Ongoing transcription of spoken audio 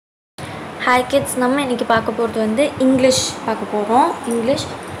Hi kids, நம்ம இன்னைக்கு பார்க்க போறது வந்து இங்கிலீஷ் பார்க்க போறோம்.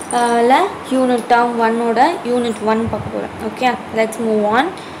 இங்கிலீஷ்ல யூனிட் டர்ம் 1 ஓட யூனிட் 1 பார்க்க போறோம். Okay, let's move on.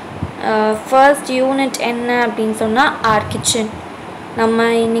 First unit என்ன அப்படினு சொன்னா our kitchen. நம்ம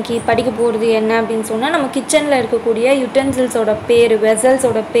இன்னைக்கு படிக்க போறது என்ன அப்படினு சொன்னா நம்ம கிச்சன்ல இருக்கக்கூடிய யுட்டென்சில்ஸோட பேரு,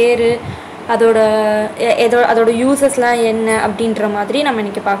 வெசல்ஸோட பேரு, அதோட யூசஸ்லாம் என்ன அப்படின்ற மாதிரி நம்ம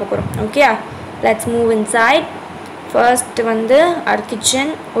இன்னைக்கு பார்க்க போறோம். Okay, let's move inside. First வந்து our kitchen.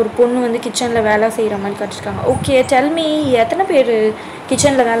 ஒரு பொண்ணு வந்து கிச்சன்ல வேலை செய்யற மாதிரி காட்டிருக்காங்க. ஓகே, tell me எத்தனை பேர்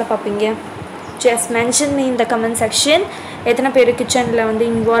கிச்சன்ல வேலை பார்ப்பீங்க? Just mention me in the comment section. எத்தனை பேர் கிச்சன்ல வந்து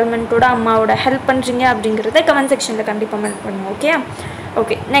இன்வால்வ்மென்ட்டோட அம்மாவோட ஹெல்ப் பண்றீங்க அப்படிங்கறத கமெண்ட் செக்ஷன்ல கண்டிப்பா மென்ஷன் பண்ணுங்க. ஓகே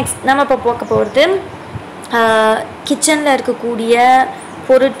ஓகே, நெக்ஸ்ட் நம்ம இப்போ பார்க்க போறது கிச்சன்ல இருக்கக்கூடிய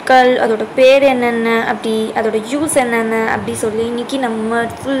பொருட்கள், அதோட பேர் என்னென்ன, அப்படி அதோட யூஸ் என்னென்ன அப்படி சொல்லி இன்னைக்கு நம்ம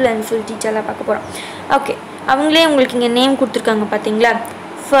ஃபுல் அண்ட் ஃபுல் டீட்டெயிலாக பார்க்க போகிறோம். ஓகே, அவங்களே உங்களுக்கு இங்கே நேம் கொடுத்துருக்காங்க பார்த்தீங்களா.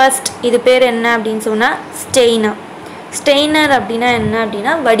 ஃபர்ஸ்ட் இது பேர் என்ன அப்படின்னு சொன்னால் ஸ்டெய்னர். ஸ்டெய்னர் அப்படின்னா என்ன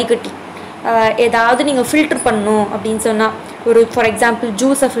அப்படின்னா வடிகட்டி. ஏதாவது நீங்கள் ஃபில்டர் பண்ணணும் அப்படின்னு சொன்னால், ஒரு ஃபார் எக்ஸாம்பிள்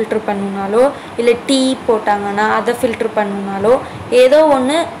ஜூஸை ஃபில்டர் பண்ணணுனாலோ இல்லை டீ போட்டாங்கன்னா அதை ஃபில்டர் பண்ணணுனாலோ, ஏதோ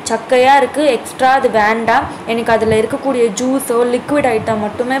ஒன்று சக்கையாக இருக்குது, எக்ஸ்ட்ரா அது வேண்டாம், எனக்கு அதில் இருக்கக்கூடிய ஜூஸோ லிக்விட் ஐட்டம்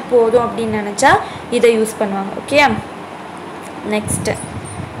மட்டுமே போதும் அப்படின்னு நினச்சா இதை யூஸ் பண்ணுவாங்க. ஓகே, நெக்ஸ்ட்டு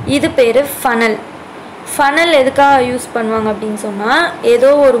இது பேர் ஃபனல். ஃபனல் எதுக்காக யூஸ் பண்ணுவாங்க அப்படின்னு சொன்னால்,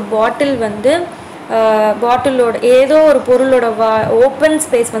 ஏதோ ஒரு பாட்டில் வந்து பாட்டிலோட ஏதோ ஒரு பொருளோட ஓப்பன்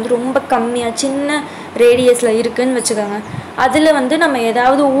ஸ்பேஸ் வந்து ரொம்ப கம்மியாக சின்ன ரேடியஸில் இருக்குதுன்னு வச்சுக்கோங்க. அதில் வந்து நம்ம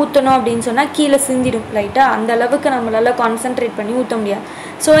ஏதாவது ஊற்றணும் அப்படின்னு சொன்னால் கீழே சிந்திடும் லைட்டாக, அந்த அளவுக்கு நம்மளால் கான்சென்ட்ரேட் பண்ணி ஊற்ற முடியாது.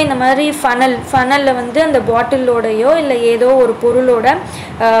 ஸோ இந்த மாதிரி ஃபனலில் வந்து அந்த பாட்டிலோடையோ இல்லை ஏதோ ஒரு பொருளோட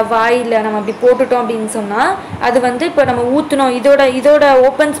வாயில் நம்ம அப்படி போட்டுட்டோம் அப்படின்னு சொன்னால் அது வந்து இப்போ நம்ம ஊற்றணும், இதோட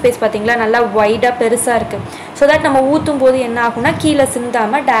ஓப்பன் ஸ்பேஸ் பார்த்திங்களா நல்லா வைடாக பெருசாக இருக்குது. ஸோ தட் நம்ம ஊற்றும் போது என்ன ஆகும்னா கீழே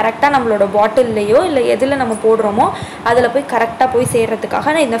சிந்தாமல் டைரெக்டாக நம்மளோட பாட்டில்லையோ இல்லை எதில் நம்ம போடுறோமோ அதில் போய் கரெக்டாக போய்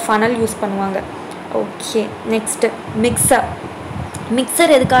சேர்கிறதுக்காக இந்த ஃபனல் யூஸ் பண்ணுவாங்க. Okay, next mixer.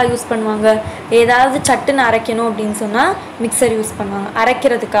 மிக்சர் எதுக்காக யூஸ் பண்ணுவாங்க? ஏதாவது சட்டுன்னு அரைக்கணும் அப்படின்னு சொன்னால் மிக்சர் யூஸ் பண்ணுவாங்க.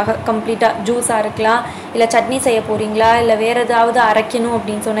 அரைக்கிறதுக்காக கம்ப்ளீட்டாக ஜூஸாக இருக்கலாம், இல்லை சட்னி செய்ய போகிறீங்களா, இல்லை வேறு ஏதாவது அரைக்கணும்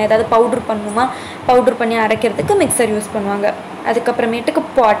அப்படின்னு சொன்னால் ஏதாவது பவுட்ரு பண்ணணுமா, பவுட்ரு பண்ணி அரைக்கிறதுக்கு மிக்சர் யூஸ் பண்ணுவாங்க. அதுக்கப்புறமேட்டுக்கு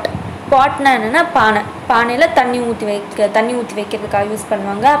பாட்னா என்னென்னா பானையில் தண்ணி ஊற்றி வைக்கிறதுக்காக யூஸ்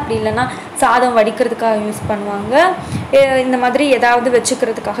பண்ணுவாங்க. அப்படி இல்லைன்னா சாதம் வடிக்கிறதுக்காக யூஸ் பண்ணுவாங்க. இந்த மாதிரி ஏதாவது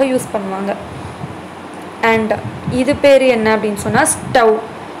வச்சுக்கிறதுக்காக யூஸ் பண்ணுவாங்க. அண்ட் இது பேர் என்ன அப்படின்னு சொன்னால்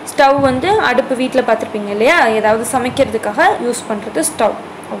ஸ்டவ் வந்து அடுப்பு வீட்டில் பார்த்துருப்பீங்க இல்லையா, ஏதாவது சமைக்கிறதுக்காக யூஸ் பண்ணுறது ஸ்டவ்.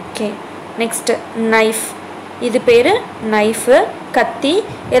 Okay, next knife. இது பேர் நைஃபு, கத்தி.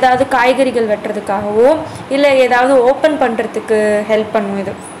 ஏதாவது காய்கறிகள் வெட்டுறதுக்காகவோ இல்லை ஏதாவது ஓப்பன் பண்ணுறதுக்கு ஹெல்ப் பண்ணும்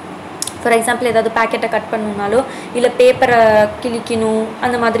இது. ஃபார் எக்ஸாம்பிள் ஏதாவது பேக்கெட்டை கட் பண்ணணுன்னாலோ இல்லை பேப்பரை கிழிக்கணும்,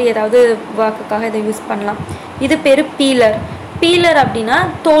 அந்த மாதிரி ஏதாவது ஒர்க்குக்காக இதை யூஸ் பண்ணலாம். இது பேர் பீலர் அப்படின்னா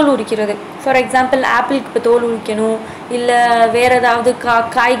தோல் உரிக்கிறது. ஃபார் எக்ஸாம்பிள் ஆப்பிளுக்கு இப்போ தோல் உரிக்கணும், இல்லை வேறு ஏதாவது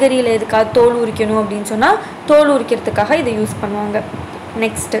காய்கறியில் எதுக்காக தோல் உரிக்கணும் அப்படின்னு சொன்னால் தோல் உரிக்கிறதுக்காக இதை யூஸ் பண்ணுவாங்க.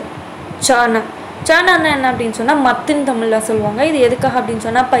 நெக்ஸ்ட்டு சர்னர் என்ன அப்படின்னு சொன்னால் மத்துன்னு தமிழில் சொல்லுவாங்க. இது எதுக்காக அப்படின்னு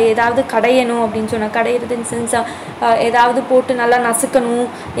சொன்னால் இப்போ ஏதாவது கடையணும் அப்படின்னு சொன்னால், கடையிறது இன் சென்ஸ் ஏதாவது போட்டு நல்லா நசுக்கணும்,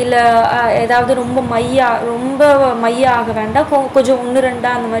 இல்லை ஏதாவது ரொம்ப மைய ஆக வேண்டாம், கொஞ்சம்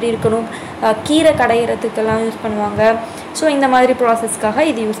 1-2 அந்த மாதிரி இருக்கணும், கீரை கடையிறதுக்கெல்லாம் யூஸ் பண்ணுவாங்க. ஸோ இந்த மாதிரி ப்ராசஸ்க்காக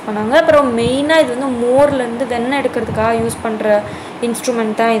இது யூஸ் பண்ணாங்க. அப்புறம் மெயினாக இது வந்து மோர்லேருந்து வெண்ணெய் எடுக்கிறதுக்காக யூஸ் பண்ணுற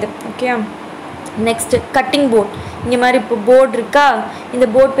இன்ஸ்ட்ருமெண்ட் தான் இது. Okay, next cutting board. இங்கே மாதிரி இப்போ போர்டு இருக்கா, இந்த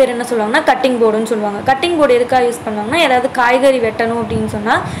போர்டு பேர் என்ன சொல்லுவாங்கன்னா கட்டிங் போர்டுன்னு சொல்லுவாங்க. கட்டிங் போர்டு எதுக்காக யூஸ் பண்ணுவாங்கன்னா, ஏதாவது காய்கறி வெட்டணும் அப்படின்னு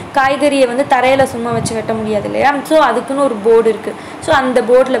சொன்னால் காய்கறியை வந்து தரையில் சும்மா வச்சு வெட்ட முடியாது இல்லையா, ஸோ அதுக்குன்னு ஒரு போர்டு இருக்குது. ஸோ அந்த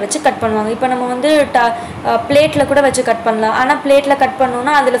போர்டில் வச்சு கட் பண்ணுவாங்க. இப்போ நம்ம வந்து பிளேட்டில் கூட வச்சு கட் பண்ணலாம், ஆனால் பிளேட்டில் கட்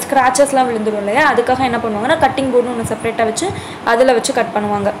பண்ணோன்னா அதில் ஸ்க்ராச்சஸ்லாம் விழுந்துடும் இல்லையா, அதுக்காக என்ன பண்ணுவாங்கன்னா கட்டிங் போர்டுன்னு ஒன்று செப்பரேட்டாக வச்சு அதில் வச்சு கட்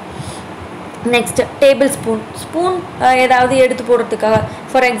பண்ணுவாங்க. நெக்ஸ்ட்டு டேபிள் ஸ்பூன் ஏதாவது எடுத்து போடுறதுக்காக,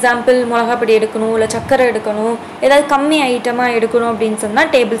 ஃபார் எக்ஸாம்பிள் மிளகாப்பொடி எடுக்கணும், இல்லை சர்க்கரை எடுக்கணும், ஏதாவது கம்மி ஐட்டமாக எடுக்கணும் அப்படின்னு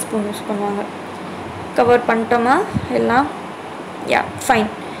சொன்னால் டேபிள் ஸ்பூன் யூஸ் பண்ணுவாங்க. கவர் பண்ணிட்டோமா எல்லாம்? யா, ஃபைன்.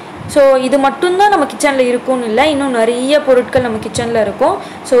 ஸோ இது மட்டும்தான் நம்ம கிச்சனில் இருக்கும்னு இல்லை, இன்னும் நிறைய பொருட்கள் நம்ம கிச்சனில் இருக்கும்.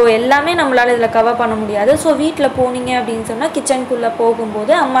 ஸோ எல்லாமே நம்மளால் இதில் கவர் பண்ண முடியாது. ஸோ வீட்டில் போனீங்க அப்படின்னு சொன்னால் கிச்சனுக்குள்ளே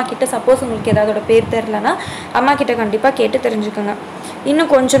போகும்போது அம்மா கிட்ட சப்போஸ் உங்களுக்கு ஏதாவதோட பேர் தெரிலனா அம்மா கிட்ட கண்டிப்பாக கேட்டு தெரிஞ்சுக்கோங்க.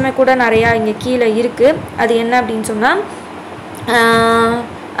 இன்னும் கொஞ்சமே கூட நிறையா இங்கே கீழே இருக்குது. அது என்ன அப்படின்னு சொன்னால்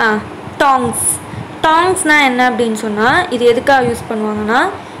டாங்ஸ்னால் என்ன அப்படின்னு சொன்னால் இது எதுக்காக யூஸ் பண்ணுவாங்கன்னா,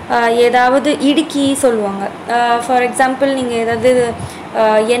 ஏதாவது இடுக்கி சொல்லுவாங்க. ஃபார் எக்ஸாம்பிள் நீங்கள் ஏதாவது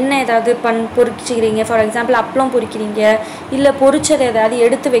எண்ணெய் ஏதாவது பொரிக்கிறீங்க, ஃபார் எக்ஸாம்பிள் அப்பளம் பொரிக்கிறீங்க, இல்லை பொரிச்சதை ஏதாவது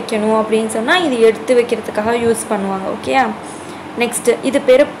எடுத்து வைக்கணும் அப்படின்னு சொன்னால் இது எடுத்து வைக்கிறதுக்காக யூஸ் பண்ணுவாங்க. ஓகே, நெக்ஸ்ட்டு இது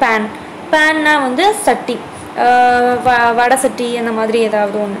பேர் பேன். பேன்னா வந்து சட்டி, வடை சட்டி அந்த மாதிரி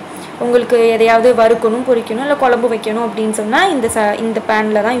ஏதாவது ஒன்று. உங்களுக்கு எதையாவது வறுக்கணும், பொரிக்கணும், இல்லை குழம்பு வைக்கணும் அப்படின்னு சொன்னால் இந்த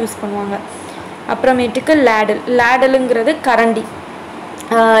பேனில் தான் யூஸ் பண்ணுவாங்க. அப்புறமேட்டுக்கு லேடலுங்கிறது கரண்டி.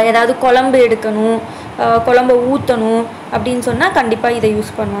 ஏதாவது குழம்பு எடுக்கணும், குழம்பு ஊற்றணும் அப்படின்னு சொன்னால் கண்டிப்பாக இதை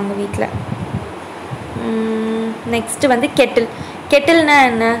யூஸ் பண்ணுவாங்க வீட்டில். நெக்ஸ்ட்டு வந்து கெட்டில்னா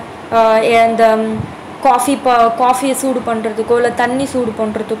என்ன? இந்த காஃபியை சூடு பண்ணுறதுக்கோ இல்லை தண்ணி சூடு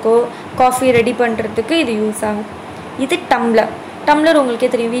பண்ணுறதுக்கோ காஃபி ரெடி பண்ணுறதுக்கு இது யூஸ் ஆகும். இது டம்ளர் உங்களுக்கே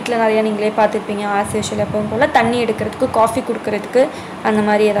தெரியும், வீட்டில் நிறையா நீங்களே பார்த்துருப்பீங்க. ஆஸ் யூஷுவல் எப்பவும் போல் தண்ணி எடுக்கிறதுக்கு, காஃபி கொடுக்கறதுக்கு அந்த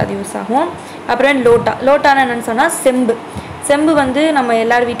மாதிரி ஏதாவது யூஸ் ஆகும். அப்புறம் லோட்டான்னு என்னென்னு சொன்னால் செம்பு வந்து நம்ம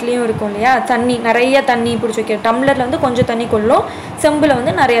எல்லார் வீட்லேயும் இருக்கும் இல்லையா, நிறைய தண்ணி பிடிச்சி வைக்கிற. டம்ளரில் வந்து கொஞ்சம் தண்ணி கொள்ளும், செம்பில்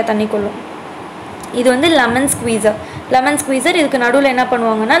வந்து நிறையா தண்ணி கொள்ளும். இது வந்து லெமன் ஸ்குவீசர். இதுக்கு நடுவில் என்ன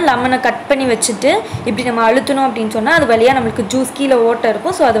பண்ணுவாங்கன்னா, லெமனை கட் பண்ணி வச்சுட்டு இப்படி நம்ம அழுத்தணும் அப்படின்னு சொன்னால் அது வழியாக நம்மளுக்கு ஜூஸ், கீழே ஓட்டை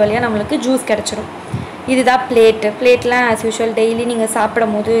இருக்கும், ஸோ அது வழியாக நம்மளுக்கு ஜூஸ் கிடச்சிடும். இதுதான் பிளேட்லாம் ஆஸ் யூஷுவல் டெய்லி நீங்கள்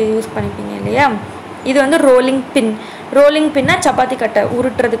சாப்பிடும் போது யூஸ் பண்ணிப்பீங்க இல்லையா. இது வந்து ரோலிங் பின்னா சப்பாத்தி கட்டை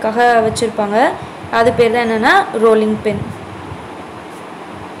உருட்டுறதுக்காக வச்சுருப்பாங்க, அது பேர் தான் என்னென்னா ரோலிங் பின்.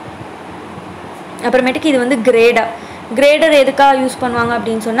 அப்புறமேட்டுக்கு இது வந்து கிரேடர் எதுக்காக யூஸ் பண்ணுவாங்க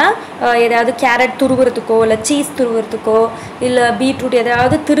அப்படின்னு சொன்னால், எதாவது கேரட் துருவுறதுக்கோ இல்லை சீஸ் துருவுறதுக்கோ இல்லை பீட்ரூட்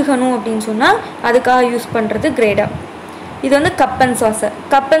எதாவது திருகணும் அப்படின்னு சொன்னால் அதுக்காக யூஸ் பண்ணுறது கிரேடர். இது வந்து கப்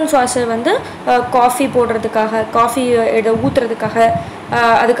அண்ட் சாசர் வந்து காஃபி போடுறதுக்காக, காஃபி ஊற்றுறதுக்காக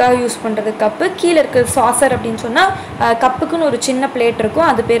அதுக்காக யூஸ் பண்ணுறது கப்பு. கீழே இருக்கிற சாசர் அப்படின்னு சொன்னால் கப்புக்குன்னு ஒரு சின்ன பிளேட் இருக்கும்,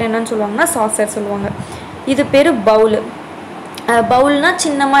 அது பேர் என்னன்னு சொல்லுவாங்கன்னா சாசர் சொல்லுவாங்க. இது பேர் பவுல்னால்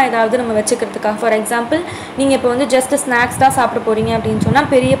சின்னமாக ஏதாவது நம்ம வச்சுக்கிறதுக்காக. ஃபார் எக்ஸாம்பிள் நீங்கள் இப்போ வந்து ஜஸ்ட் ஸ்நாக்ஸ் தான் சாப்பிட போகிறீங்க அப்படின்னு சொன்னால்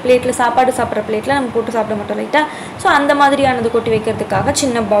பெரிய பிளேட்டில் சாப்பாடு சாப்பிட்ற பிளேட்டில் நம்ம போட்டு சாப்பிட மாட்டோம் லைட்டாக. ஸோ அந்த மாதிரியானது கொட்டி வைக்கிறதுக்காக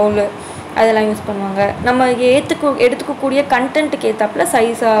சின்ன பவுலு அதெல்லாம் யூஸ் பண்ணுவாங்க. நம்ம எடுத்துக்கக்கூடிய கண்டென்ட்டுக்கு ஏற்றாப்புல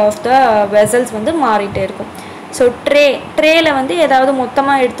சைஸ் ஆஃப் த வெசல்ஸ் வந்து மாறிட்டே இருக்கும். ஸோ ட்ரேயில் வந்து ஏதாவது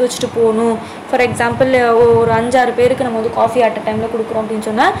மொத்தமாக எடுத்து வச்சுட்டு போகணும். ஃபார் எக்ஸாம்பிள் ஒரு 5-6 பேருக்கு நம்ம வந்து காஃபி அட் அ டைமில் கொடுக்குறோம் அப்படின்னு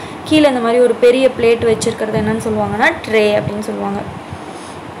சொன்னால் கீழே இந்த மாதிரி ஒரு பெரிய பிளேட் வச்சுருக்கிறது என்னன்னு சொல்லுவாங்கன்னா ட்ரே அப்படின்னு சொல்லுவாங்க.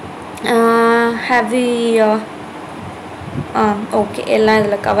 ஓகே, எல்லாம்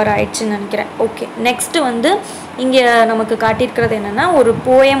இதில் கவர் ஆயிடுச்சுன்னு நினைக்கிறேன். ஓகே, நெக்ஸ்ட்டு வந்து இங்கே நமக்கு காட்டியிருக்கிறது என்னென்னா ஒரு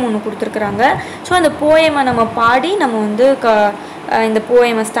போயம் ஒன்று கொடுத்துருக்குறாங்க. ஸோ அந்த போயமை நம்ம பாடி நம்ம வந்து இந்த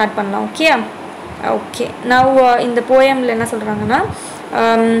போயமை ஸ்டார்ட் பண்ணலாம். ஓகே நவ் இந்த போயமில் என்ன சொல்கிறாங்கன்னா,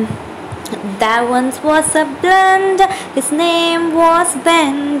 There once was a blender, his name was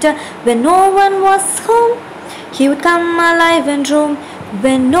Bender. When no one was home, he would come alive and roam.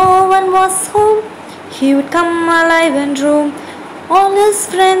 When no one was home, he would come alive and roam. All his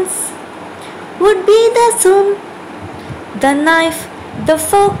friends would be there soon, the knife, the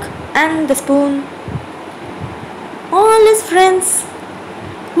fork and the spoon. All his friends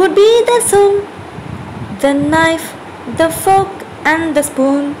would be there soon, the knife, the fork and the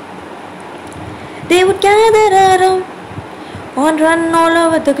spoon. They would gather around and run all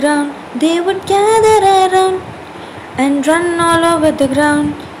over the ground. They would gather around and run all over the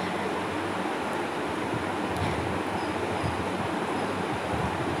ground.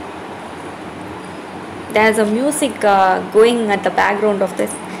 There's a music going at the background of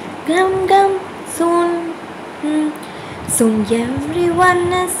this. Glum glum soon. Soon everyone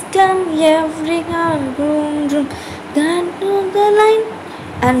is glum, every girl groom groom. Gun to the line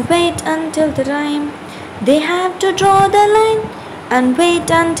and wait until the rhyme. They have to draw the line and wait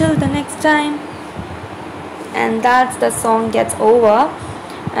until the next time. And that's the song gets over.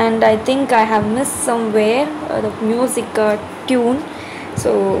 And I think I have missed somewhere the music tune.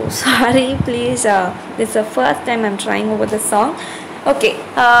 So sorry, please. This is the first time I'm trying over the song. Okay,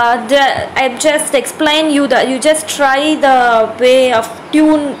 I've just explained you that you just try the way of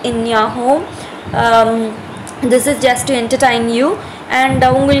tune in your home. This is just to entertain you. And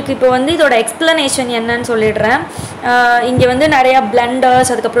உங்களுக்கு இப்போ வந்து இதோட explanation என்னன்னு சொல்லிடுறேன். இங்கே வந்து நிறையா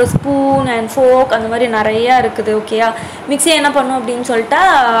blenders, அதுக்கப்புறம் ஸ்பூன் அண்ட் ஃபோக் அந்த மாதிரி நிறையா இருக்குது. ஓகேயா, மிக்ஸி என்ன பண்ணும் அப்படின்னு சொல்லிட்டா,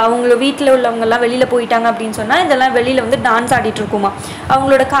 அவங்கள வீட்டில் உள்ளவங்கெல்லாம் வெளியில் போயிட்டாங்க அப்படின்னு சொன்னால் இதெல்லாம் வெளியில் வந்து டான்ஸ் ஆடிட்டு இருக்குமா.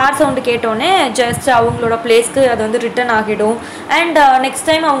 அவங்களோட கார் சவுண்டு கேட்டோன்னே ஜஸ்ட் அவங்களோட பிளேஸ்க்கு அது வந்து ரிட்டன் ஆகிடும். அண்ட் நெக்ஸ்ட்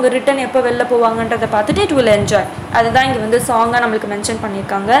டைம் அவங்க ரிட்டன் எப்போ வெளில போவாங்கன்றதை பார்த்துட்டு இட் வில் என்ஜாய். அதுதான் இங்கே வந்து சாங்காக நம்மளுக்கு மென்ஷன்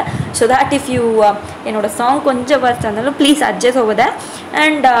பண்ணியிருக்காங்க. ஸோ தட் இஃப் யூ என்னோடய சாங் கொஞ்சம் வர்ஸ்ட் இருந்தாலும் please adjust over that.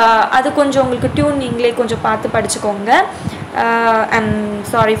 And அது கொஞ்சம் உங்களுக்கு டியூன் நீங்களே கொஞ்சம் பார்த்து படிச்சுக்கோங்க. I'm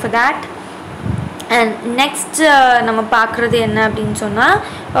sorry for that. And next நம்ம பார்க்குறது என்ன அப்படின்னு சொன்னால்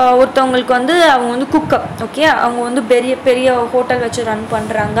ஒருத்தவங்களுக்கு வந்து அவங்க வந்து குக்கர் ஓகே அவங்க வந்து பெரிய பெரிய ஹோட்டல் வச்சு ரன்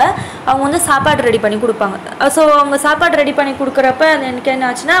பண்ணுறாங்க அவங்க வந்து சாப்பாடு ரெடி பண்ணி கொடுப்பாங்க ஸோ அவங்க சாப்பாடு ரெடி பண்ணி கொடுக்குறப்ப அது எனக்கு என்ன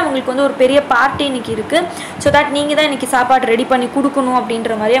ஆச்சுன்னா அவங்களுக்கு வந்து ஒரு பெரிய பார்ட்டி இன்றைக்கி இருக்குது ஸோ தட் நீங்கள் தான் இன்றைக்கி சாப்பாடு ரெடி பண்ணி கொடுக்கணும்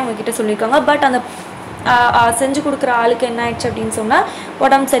அப்படின்ற மாதிரி அவங்கக்கிட்ட சொல்லியிருக்காங்க பட் அந்த செஞ்சு கொடுக்குற ஆளுக்கு என்ன ஆயிடுச்சு அப்படின்னு சொன்னால்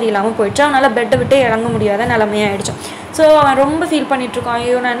உடம்பு சரியில்லாமல் போயிடுச்சு அவனால் பெட்டை விட்டு இறங்க முடியாத நிலமையாயிடுச்சு ஸோ அவன் ரொம்ப ஃபீல் பண்ணிகிட்ருக்கான்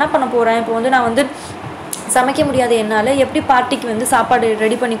ஐயோ நான் என்ன பண்ண போகிறேன் இப்போ வந்து நான் வந்து சமைக்க முடியாது என்னால் எப்படி பார்ட்டிக்கு வந்து சாப்பாடு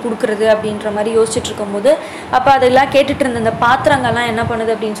ரெடி பண்ணி கொடுக்குறது அப்படின்ற மாதிரி யோசிச்சுட்டு இருக்கும்போது அப்போ அதெல்லாம் கேட்டுட்டு இருந்த இந்த பாத்திரங்கள்லாம் என்ன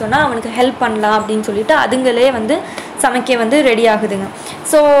பண்ணுது அப்படின்னு சொன்னால் அவனுக்கு ஹெல்ப் பண்ணலாம் அப்படின்னு சொல்லிட்டு அதுங்களே வந்து சமைக்க வந்து ரெடி ஆகுதுங்க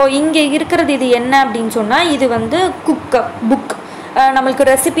ஸோ இங்கே இருக்கிறது இது என்ன அப்படின்னு சொன்னால் இது வந்து புக் நம்மளுக்கு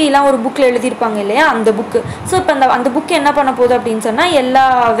ரெசிபிலாம் ஒரு புக்கில் எழுதியிருப்பாங்க இல்லையா அந்த புக்கு ஸோ இப்போ அந்த புக்கு என்ன பண்ண போகுது அப்படின்னு சொன்னால் எல்லா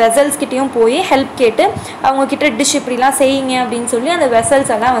வெசல்ஸ்கிட்டையும் போய் ஹெல்ப் கேட்டு அவங்கக்கிட்ட டிஷ் இப்படிலாம் செய்யுங்க அப்படின்னு சொல்லி அந்த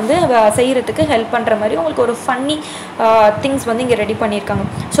வெசல்ஸ் எல்லாம் வந்து செய்கிறதுக்கு ஹெல்ப் பண்ணுற மாதிரி உங்களுக்கு ஒரு ஃபன்னி திங்ஸ் வந்து இங்கே ரெடி பண்ணியிருக்காங்க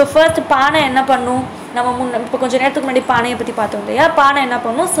ஸோ ஃபர்ஸ்ட் பானை என்ன பண்ணும் நம்ம இப்போ கொஞ்சம் நேரத்துக்கு முன்னாடி பானையை பற்றி பார்த்தோம் இல்லையா பானை என்ன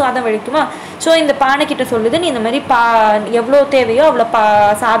பண்ணும் சாதம் வடிக்குமா ஸோ இந்த பானைக்கிட்ட சொல்லுது நீ இந்த மாதிரி எவ்வளோ தேவையோ அவ்வளோ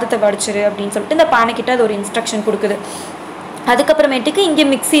சாதத்தை வடிச்சிரு அப்படின்னு சொல்லிட்டு இந்த பானைக்கிட்ட அது ஒரு இன்ஸ்ட்ரக்ஷன் கொடுக்குது அதுக்கப்புறமேட்டுக்கு இங்கே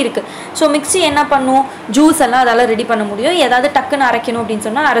மிக்ஸி இருக்குது ஸோ மிக்ஸி என்ன பண்ணும் ஜூஸ் எல்லாம் அதால் ரெடி பண்ண முடியும் ஏதாவது டக்குன்னு அரைக்கணும் அப்படின்னு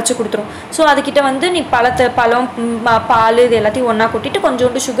சொன்னால் அரைச்சி கொடுத்துரும் ஸோ அதுக்கிட்ட வந்து நீ பழம் பால் இது எல்லாத்தையும் ஒன்றா கொட்டிட்டு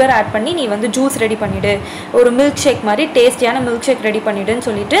கொஞ்சோண்டு சுகர் ஆட் பண்ணி நீ வந்து ஜூஸ் ரெடி பண்ணிவிடு ஒரு மில்க் ஷேக் மாதிரி டேஸ்டியான மில்க் ஷேக் ரெடி பண்ணிவிடுன்னு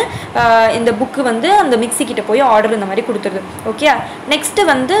சொல்லிட்டு இந்த புக்கு வந்து அந்த மிக்ஸி கிட்ட போய் ஆர்டர் இந்த மாதிரி கொடுத்துருது ஓகே நெக்ஸ்ட்டு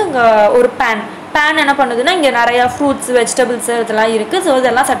வந்து ஒரு பேன் என்ன பண்ணுதுன்னா இங்கே நிறையா ஃப்ரூட்ஸ் வெஜிடபிள்ஸ் இதெல்லாம் இருக்குது ஸோ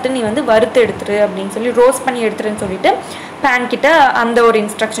இதெல்லாம் சட்டு நீ வந்து வறுத்து எடுத்துரு அப்படின்னு சொல்லி ரோஸ்ட் பண்ணி எடுத்துருன்னு சொல்லிட்டு பேன் கிட்ட அந்த ஒரு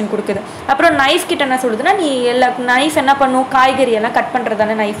இன்ஸ்ட்ரக்ஷன் கொடுக்குது அப்புறம் நைஃப் கிட்ட என்ன சொல்லுதுன்னா நீ எல்லா நைஃப் என்ன பண்ணும் காய்கறி எல்லாம் கட்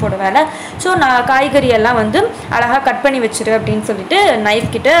பண்ணுறதானே நைஃபோட வேலை ஸோ நான் காய்கறி எல்லாம் வந்து அழகாக கட் பண்ணி வச்சிரு அப்படின்னு சொல்லிட்டு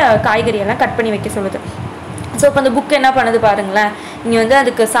நைஃப் கிட்ட காய்கறி எல்லாம் கட் பண்ணி வைக்க சொல்லுது ஸோ இப்போ அந்த புக்கு என்ன பண்ணுது பாருங்களேன் இங்கே வந்து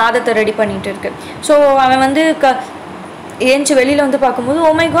அதுக்கு சாதத்தை ரெடி பண்ணிகிட்டு இருக்கு ஸோ அவன் வந்து ஏஞ்சி வெளியில் வந்து பார்க்கும்போது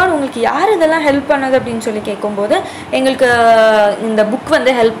ஓ மை காட் உங்களுக்கு யார் இதெல்லாம் ஹெல்ப் பண்ணது அப்படின்னு சொல்லி கேட்கும்போது எங்களுக்கு இந்த புக்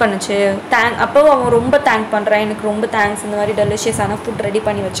வந்து ஹெல்ப் பண்ணுச்சு அப்போ அவன் ரொம்ப தேங்க் பண்ணுறான் எனக்கு ரொம்ப தேங்க்ஸ் இந்த மாதிரி டெலிஷியஸான ஃபுட் ரெடி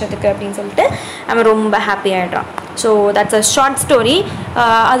பண்ணி வச்சதுக்கு அப்படின்னு சொல்லிட்டு அவன் ரொம்ப happy ஆகிடுறான் so that's a short story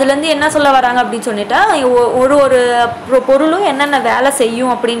அதுலேருந்து என்ன சொல்ல வராங்க அப்படின்னு சொல்லிட்டா ஒரு பொருளும் என்னென்ன வேலை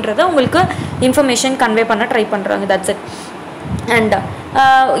செய்யும் அப்படின்றத உங்களுக்கு இன்ஃபர்மேஷன் கன்வே பண்ண ட்ரை பண்ணுறாங்க தட்ஸ் இட் அண்ட்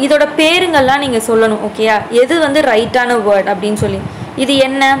இதோட பேருங்கள்லாம் நீங்கள் சொல்லணும் ஓகேயா எது வந்து ரைட்டான வேர்ட் அப்படின்னு சொல்லி இது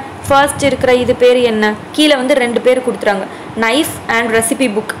என்ன ஃபர்ஸ்ட் இருக்கிற இது பேர் என்ன கீழே வந்து 2 பேர் கொடுத்துறாங்க நைஃப் அண்ட் ரெசிபி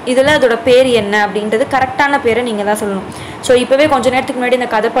புக் இதில் அதோட பேர் என்ன அப்படின்றது கரெக்டான பேரை நீங்கள் தான் சொல்லணும் ஸோ இப்போவே கொஞ்சம் நேரத்துக்கு முன்னாடி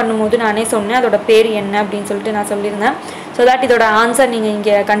இந்த கதை பண்ணும்போது நானே சொன்னேன் அதோட பேர் என்ன அப்படின்னு சொல்லிட்டு நான் சொல்லியிருந்தேன் ஸோ தட் இதோட ஆன்சர் நீங்கள்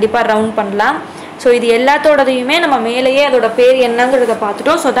இங்கே கண்டிப்பாக ரவுண்ட் பண்ணலாம் ஸோ இது எல்லாத்தோடதையுமே நம்ம மேலேயே அதோட பேர் என்னங்கிறத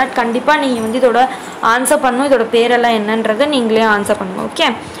பார்த்துட்டோம் ஸோ தட் கண்டிப்பாக நீங்கள் வந்து இதோட ஆன்சர் பண்ணணும் இதோட பேரெல்லாம் என்னன்றதை நீங்களே ஆன்சர் பண்ணணும் ஓகே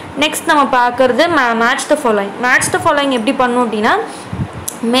நெக்ஸ்ட் நம்ம பார்க்குறது மேட்ச் த ஃபாலோயிங் எப்படி பண்ணணும் அப்படின்னா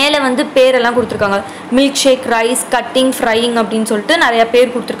மேலே வந்து பேரெல்லாம் கொடுத்துருக்காங்க milk shake rice cutting frying அப்படின்னு சொல்லிட்டு நிறையா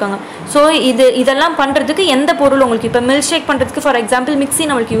பேர் கொடுத்துருக்காங்க ஸோ இதெல்லாம் பண்ணுறதுக்கு எந்த பொருள் உங்களுக்கு இப்போ மில்க் ஷேக் பண்ணுறதுக்கு ஃபார் எக்ஸாம்பிள் மிக்ஸி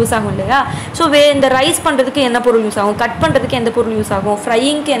நம்மளுக்கு யூஸ் ஆகும் இல்லையா ஸோ இந்த ரைஸ் பண்ணுறதுக்கு எந்த பொருள் யூஸ் ஆகும் கட் பண்ணுறதுக்கு எந்த பொருள் யூஸ் ஆகும்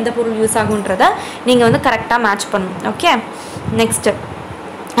ஃப்ரையிங்க்கு எந்த பொருள் யூஸ் ஆகுன்றதை நீங்கள் வந்து கரெக்டாக மேட்ச் பண்ணணும் ஓகே நெக்ஸ்ட்டு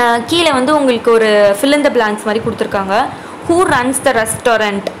கீழே வந்து உங்களுக்கு ஒரு fill in the blanks மாதிரி கொடுத்துருக்காங்க who runs the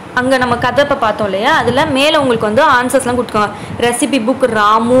restaurant அங்கே நம்ம கதை இப்போ பார்த்தோம் இல்லையா அதில் மேலே உங்களுக்கு வந்து ஆன்சர்ஸ்லாம் கொடுத்துருக்காங்க recipe book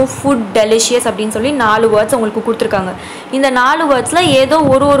Ramu food delicious அப்படின்னு சொல்லி 4 வேர்ட்ஸ் உங்களுக்கு கொடுத்துருக்காங்க இந்த 4 வேர்ட்ஸில் ஏதோ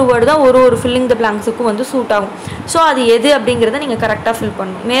ஒரு வேர்டு தான் ஒரு ஃபில்லிங் த பிளாங்க்ஸுக்கும் வந்து சூட் ஆகும் ஸோ அது எது அப்படிங்கிறத நீங்கள் கரெக்டாக ஃபில்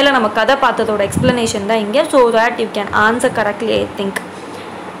பண்ணணும் மேலே நம்ம கதை பார்த்ததோட எக்ஸ்ப்ளனேஷன் தான் இங்கே so that you can answer correctly I think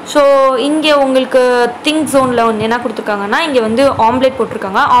so இங்கே உங்களுக்கு திங்க் ஜோனில் ஒன்று என்ன கொடுத்துருக்காங்கன்னா இங்கே வந்து ஆம்லேட்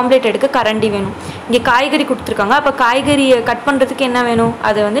போட்டிருக்காங்க ஆம்லேட் எடுக்க கரண்டி வேணும் இங்கே காய்கறி கொடுத்துருக்காங்க அப்போ காய்கறியை கட் பண்ணுறதுக்கு என்ன வேணும்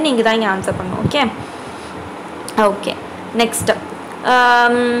அதை வந்து நீங்கள் தான் இங்கே ஆன்சர் பண்ணணும் ஓகே நெக்ஸ்ட்டு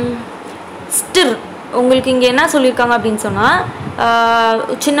ஸ்டிர் உங்களுக்கு இங்கே என்ன சொல்லியிருக்காங்க அப்படின்னு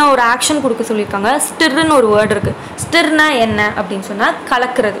சொன்னால் சின்ன ஒரு ஆக்ஷன் கொடுக்க சொல்லியிருக்காங்க ஸ்டிர்னு ஒரு வேர்டு இருக்குது ஸ்டிர்னா என்ன அப்படின்னு சொன்னால்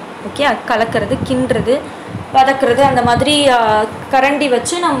கலக்கிறது ஓகே கலக்கிறது கிண்டுறது வதக்கிறது அந்த மாதிரி கரண்டி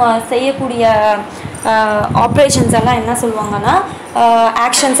வச்சு நம்ம செய்யக்கூடிய ஆப்ரேஷன்ஸ் எல்லாம் என்ன சொல்லுவாங்கன்னா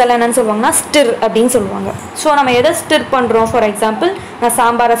ஆக்ஷன்ஸ் எல்லாம் என்னென்னு சொல்லுவாங்கன்னா ஸ்டிர் அப்படின்னு சொல்லுவாங்க ஸோ நம்ம எதை ஸ்டிர் பண்ணுறோம் ஃபார் எக்ஸாம்பிள் நான்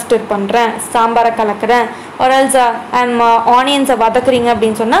சாம்பாரை ஸ்டிர் பண்ணுறேன் சாம்பாரை கலக்கிறேன் ஆர்எல்ஸ் ஆனியன்ஸை வதக்குறீங்க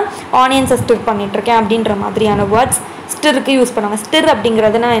அப்படின்னு சொன்னால் ஆனியன்ஸை ஸ்டிர் பண்ணிகிட்ருக்கேன் அப்படின்ற மாதிரியான வேர்ட்ஸ் ஸ்டிருக்கு யூஸ் பண்ணுவாங்க ஸ்டிர்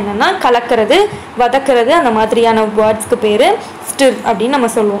அப்படிங்கிறதுனா என்னென்னா கலக்கிறது வதக்கிறது அந்த மாதிரியான வேர்ட்ஸ்க்கு பேர் ஸ்டிர் அப்படின்னு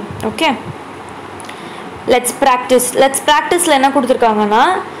நம்ம சொல்லுவோம் ஓகே லெட்ஸ் ப்ராக்டிஸில் என்ன கொடுத்துருக்காங்கன்னா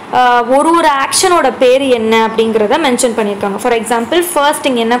ஒரு ஆக்ஷனோட பேர் என்ன அப்படிங்கிறத மென்ஷன் பண்ணியிருக்காங்க ஃபார் எக்ஸாம்பிள் ஃபர்ஸ்ட்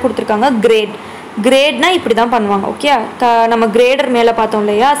இங்கே என்ன கொடுத்துருக்காங்க கிரேட்னா இப்படி தான் பண்ணுவாங்க. ஓகே, நம்ம கிரேடர் மேலே பார்த்தோம்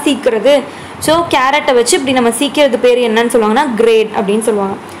இல்லையா சீக்கிறது. ஸோ கேரட்டை வச்சு இப்படி நம்ம சீக்கிறது பேர் என்னன்னு சொல்லுவாங்கன்னா கிரேட் அப்படின்னு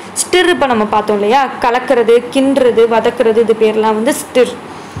சொல்லுவாங்க. ஸ்டிர் இப்போ நம்ம பார்த்தோம் இல்லையா, கலக்கிறது, கிண்டுறது, வதக்கிறது, இது பேர்லாம் வந்து ஸ்டிர்.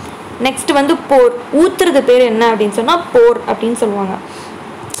 நெக்ஸ்ட் வந்து போர், ஊற்றுறது பேர் என்ன அப்படின்னு சொன்னால் போர் அப்படின்னு சொல்லுவாங்க.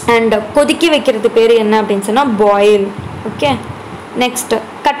 அண்ட் கொதிக்க வைக்கிறது பேர் என்ன அப்படின்னு சொன்னால் பாயில். ஓகே, நெக்ஸ்ட்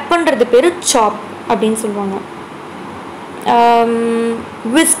கட் பண்ணுறது பேர் சாப் அப்படின்னு சொல்லுவாங்க.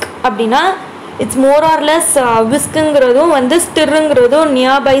 விஸ்க் அப்படின்னா இட்ஸ் மோர் ஆர் லெஸ் விஸ்க்குங்கிறதும் வந்து ஸ்டிருங்கிறதும்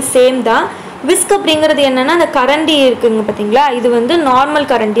நியர்பை சேம் தான். விஸ்க் அப்படிங்கிறது என்னென்னா அந்த கரண்டி இருக்குங்க பார்த்தீங்களா, இது வந்து நார்மல்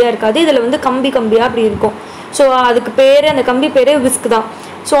கரண்டியாக இருக்காது, இதில் வந்து கம்பி கம்பியாக அப்படி இருக்கும். ஸோ அதுக்கு பேர், அந்த கம்பி பேரே விஸ்க் தான்.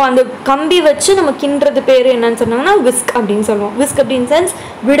 ஸோ அந்த கம்பி வச்சு நம்ம கிண்டுறது பேர் என்னன்னு சொன்னாங்கன்னா விஸ்க் அப்படின்னு சொல்லுவோம். விஸ்க் அப்படின்னு சென்ஸ்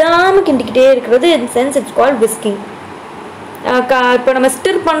விடாமல் கிண்டிக்கிட்டே இருக்கிறது, in sense it's call whisking. இப்போ நம்ம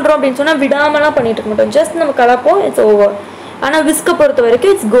ஸ்டிர் பண்ணுறோம் அப்படின்னு சொன்னால் விடாமலாம் பண்ணிட்டு இருக்க மாட்டோம், ஜஸ்ட் நம்ம கலப்போம், இட்ஸ் ஓவர். ஆனால் விஸ்கை பொறுத்த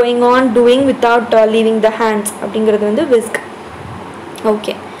வரைக்கும் it's going on doing without leaving the hands அப்படிங்கிறது வந்து விஸ்க்.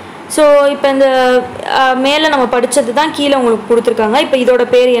 ஓகே, ஸோ இப்போ இந்த மேலே நம்ம படித்தது தான் கீழே உங்களுக்கு கொடுத்துருக்காங்க. இப்போ இதோட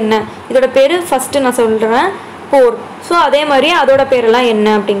பேர் என்ன, இதோட பேர் ஃபஸ்ட்டு நான் சொல்கிறேன் போர். ஸோ அதே மாதிரி அதோட பேரெல்லாம் என்ன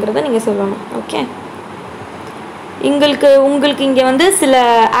அப்படிங்கிறத நீங்கள் சொல்லணும். ஓகே, உங்களுக்கு இங்கே வந்து சில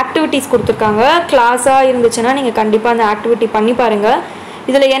ஆக்டிவிட்டீஸ் கொடுத்துருக்காங்க. கிளாஸாக இருந்துச்சுன்னா நீங்கள் கண்டிப்பாக அந்த ஆக்டிவிட்டி பண்ணி பாருங்கள்.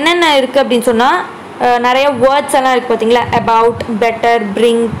 இதில் என்னென்ன இருக்குது அப்படின்னு சொன்னால் நிறைய வேர்ட்ஸ் எல்லாம் இருக்குது பார்த்தீங்களா, அபவுட், பெட்டர்,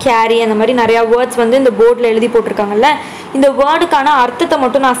 பிரிங், கேரி, அந்த மாதிரி நிறையா வேர்ட்ஸ் வந்து இந்த போர்டில் எழுதி போட்டிருக்காங்கல்ல. இந்த வேர்டுக்கான அர்த்தத்தை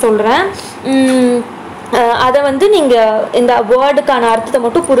மட்டும் நான் சொல்கிறேன். அதை வந்து நீங்கள் இந்த வேர்டுக்கான அர்த்தத்தை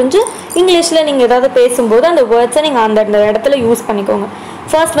மட்டும் புரிஞ்சு இங்கிலீஷில் நீங்கள் ஏதாவது பேசும்போது அந்த வேர்ட்ஸை நீங்கள் அந்த இடத்துல யூஸ் பண்ணிக்கோங்க.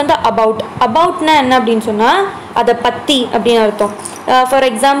 ஃபர்ஸ்ட் வந்து அபவுட். அபவுட்னா என்ன அப்படின்னு சொன்னால் அதை பற்றி அப்படின்னு அர்த்தம். For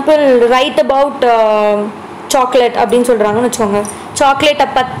example right about chocolate அப்படின்னு சொல்கிறாங்கன்னு வச்சுக்கோங்க, சாக்லேட்டை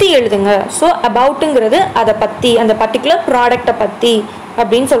பற்றி எழுதுங்க. ஸோ அபவுட்டுங்கிறது அதை பற்றி, அந்த பர்டிகுலர் ப்ராடக்டை பற்றி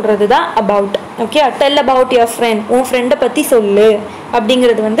அப்படின்னு சொல்கிறது தான் about. Okay, tell about your friend, உன் ஃப்ரெண்டை பற்றி சொல்லு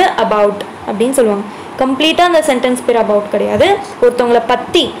அப்படிங்கிறது வந்து அபவுட் அப்படின்னு சொல்லுவாங்க. கம்ப்ளீட்டாக அந்த சென்டென்ஸ் பேர் அபவுட் கிடையாது, ஒருத்தவங்களை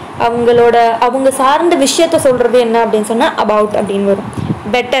பற்றி அவங்க சார்ந்த விஷயத்த சொல்கிறது என்ன அப்படின்னு சொன்னால் அபவுட் அப்படின்னு வரும்.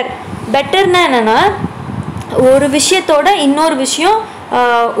 பெட்டர். பெட்டர்னா என்னென்னா ஒரு விஷயத்தோட இன்னொரு விஷயம்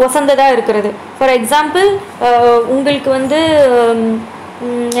வசந்ததாக இருக்கிறது. ஃபார் எக்ஸாம்பிள் உங்களுக்கு வந்து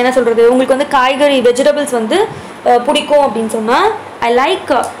என்ன சொல்கிறது, உங்களுக்கு வந்து காய்கறி வெஜிடபிள்ஸ் வந்து பிடிக்கும் அப்படின்னு சொன்னால் ஐ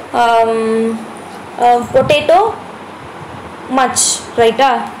லைக் பொட்டேட்டோ மச்,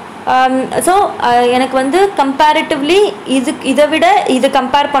 ரைட்டா? ஸோ எனக்கு வந்து கம்பேரிட்டிவ்லி இதை விட இது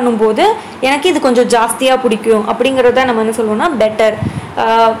கம்பேர் பண்ணும்போது எனக்கு இது கொஞ்சம் ஜாஸ்தியாக பிடிக்கும் அப்படிங்கிறத நம்ம என்ன சொல்லுவோம்னா பெட்டர்.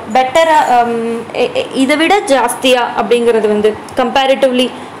 இதை விட ஜாஸ்தியாக அப்படிங்கிறது வந்து கம்பேரிட்டிவ்லி,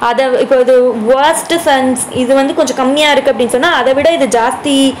 அதை இப்போ இது வேர்ஸ்ட் சென்ஸ், இது வந்து கொஞ்சம் கம்மியாக இருக்குது அப்படின்னு சொன்னால் அதை விட இது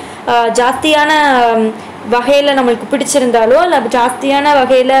ஜாஸ்தியான வகையில் நம்மளுக்கு பிடிச்சிருந்தாலோ இல்லை ஜாஸ்தியான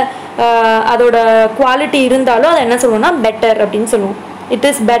வகையில் அதோட குவாலிட்டி இருந்தாலோ அதை என்ன சொல்லுவோம்னா பெட்டர் அப்படின்னு சொல்லுவோம். It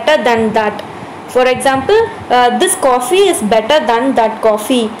is better then that. For example this coffee is better then that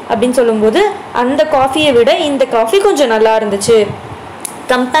coffee அப்படின்னு சொல்லும்போது அந்த காஃபியை விட இந்த காஃபி கொஞ்சம் நல்லா இருந்துச்சு.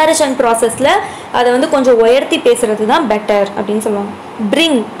 கம்பேரிசன் ப்ராசஸில் அதை வந்து கொஞ்சம் உயர்த்தி பேசுகிறது தான் பெட்டர் அப்படின்னு சொல்லுவாங்க.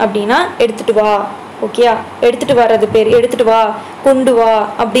 பிரிங் அப்படின்னா எடுத்துகிட்டு வா. ஓகேயா, எடுத்துகிட்டு வர்றது பேர், எடுத்துகிட்டு வா, கொண்டு வா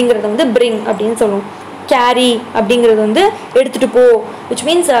அப்படிங்கிறத வந்து பிரிங் அப்படின்னு சொல்லுவோம். கேரி அப்படிங்கிறது வந்து எடுத்துகிட்டு போ, விச்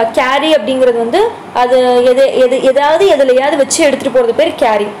மீன்ஸ் கேரி அப்படிங்கிறது வந்து அது எதாவது எதுலையாவது வச்சு எடுத்துகிட்டு போகிறது பேர்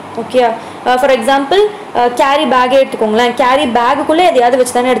carry. Okay, for example carry பேக்கே எடுத்துக்கோங்களேன், கேரி பேக்குக்குள்ளே எதையாவது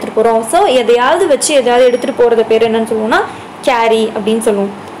வச்சு தானே எடுத்துகிட்டு போகிறோம். ஸோ எதையாவது வச்சு எதையாவது எடுத்துகிட்டு போகிறது பேர் என்னன்னு சொல்லுவோம்னா கேரி அப்படின்னு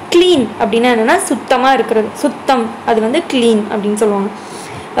சொல்லுவோம். க்ளீன் அப்படின்னா என்னென்னா சுத்தமாக இருக்கிறது, சுத்தம், அது வந்து க்ளீன் அப்படின்னு சொல்லுவாங்க.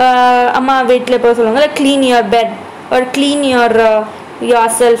 அம்மா வீட்டில் இப்போ சொல்லுவாங்க clean your bed R clean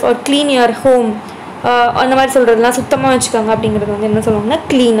your self R clean your home, அந்த மாதிரி சொல்கிறதுலாம் சுத்தமாக வச்சுக்கோங்க அப்படிங்கிறது வந்து என்ன சொல்லுவாங்கன்னா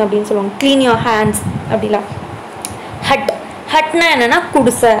க்ளீன் அப்படின்னு சொல்லுவாங்க. க்ளீன் யுவர் ஹேண்ட்ஸ் அப்படிலாம். ஹட். ஹட்னா என்னென்னா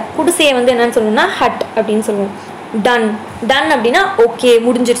குடிசை. குடிசையை வந்து என்னென்னு சொல்லணும்னா ஹட் அப்படின்னு சொல்லுவோம். டன். டன் அப்படின்னா ஓகே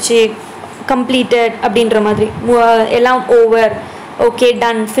முடிஞ்சிருச்சு, கம்ப்ளீட்டட் அப்படின்ற மாதிரி, எல்லாம் ஓவர், ஓகே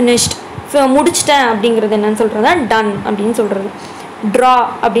டன், ஃபினிஷ்ட், முடிச்சிட்டேன் அப்படிங்கிறது என்னன்னு சொல்கிறதா டன் அப்படின்னு சொல்கிறது. ட்ரா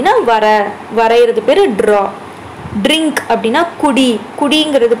அப்படின்னா வரைகிறது பேர் ட்ரா. ட்ரிங்க் அப்படின்னா குடி,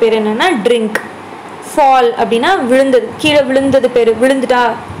 குடிங்கிறது பேர் என்னென்னா ட்ரிங்க். ஃபால் அப்படின்னா விழுந்தது, கீழே விழுந்தது பேர், விழுந்துட்டா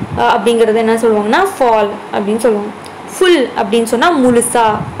அப்படிங்கிறது என்ன சொல்லுவாங்கன்னா ஃபால் அப்படின்னு சொல்லுவாங்க. ஃபுல் அப்படின்னு சொன்னால் முழுசா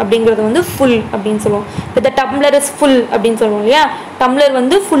அப்படிங்கிறது வந்து ஃபுல் அப்படின்னு சொல்லுவோம். இப்போ த டம்ளர் இஸ் ஃபுல் அப்படின்னு சொல்லுவோம் இல்லையா, டம்ளர்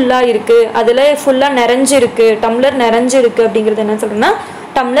வந்து ஃபுல்லாக இருக்குது, அதில் ஃபுல்லாக நிறைஞ்சிருக்கு, டம்ளர் நிறைஞ்சிருக்கு அப்படிங்கிறது என்ன சொல்கிறோன்னா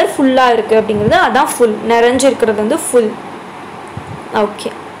டம்ளர் ஃபுல்லாக இருக்குது அப்படிங்கிறது அதான் ஃபுல், நிறைஞ்சு இருக்கிறது வந்து full.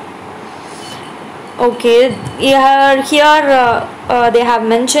 Okay okay, here they have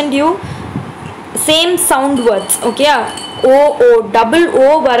mentioned you same sound words. Okay, O double O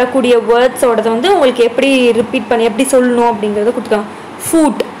வரக்கூடிய வேர்ட்ஸோடது வந்து உங்களுக்கு எப்படி ரிப்பீட் பண்ணி எப்படி சொல்லணும் அப்படிங்கிறத கொடுத்துருக்காங்க.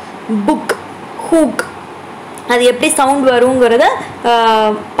 ஃபுட், புக், ஹூக், அது எப்படி சவுண்ட் வருங்கிறத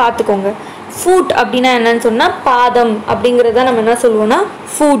பார்த்துக்கோங்க. ஃபுட் அப்படின்னா என்னன்னு சொன்னால் பாதம் அப்படிங்கிறத நம்ம என்ன சொல்லுவோம்னா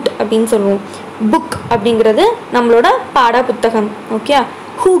ஃபுட் அப்படின்னு சொல்லுவோம். புக் அப்படிங்கிறது நம்மளோட பாட புத்தகம். ஓகே.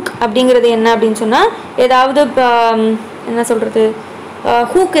 ஹூக் அப்படிங்கிறது என்ன அப்படின்னு சொன்னால் ஏதாவது என்ன சொல்கிறது,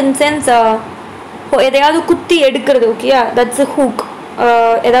 ஹூக் இன் சென்ஸ் எதையாவது குத்தி எடுக்கிறது. Okay, that's hook.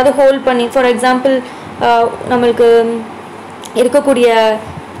 ஏதாவது ஹோல்ட் பண்ணி, ஃபார் எக்ஸாம்பிள் நம்மளுக்கு இருக்கக்கூடிய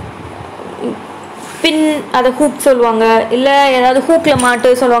பின் அதை ஹூக் சொல்லுவாங்க, இல்லை ஏதாவது ஹூக்கில் மாட்டு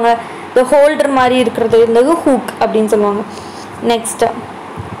சொல்லுவாங்க, இந்த ஹோல்டர் மாதிரி இருக்கிறது இருந்தது ஹூக் அப்படின்னு சொல்லுவாங்க. நெக்ஸ்ட்டு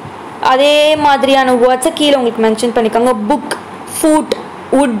அதே மாதிரியான வேர்ட்ஸை கீழே உங்களுக்கு மென்ஷன் பண்ணிக்கோங்க. புக், ஃபுட்,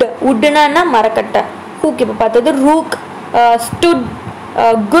 வுட், வுட்னா என்ன மரக்கட்டை. ஹூக் இப்போ பார்த்தது rook, stood,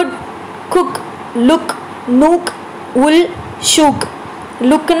 good, cook, look, nook, உல், ஷூக்.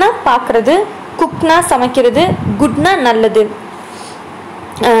 லுக்னா பார்க்குறது, குக்னா சமைக்கிறது, குட்னா நல்லது,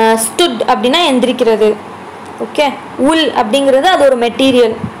 ஸ்டுட் அப்படின்னா எந்திரிக்கிறது. ஓகே. உல் அப்படிங்கிறது அது ஒரு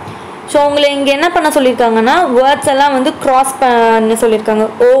மெட்டீரியல். ஸோ உங்களை இங்கே என்ன பண்ண சொல்லியிருக்காங்கன்னா வேர்ட்ஸ் எல்லாம் வந்து க்ராஸ் பண்ண சொல்லியிருக்காங்க.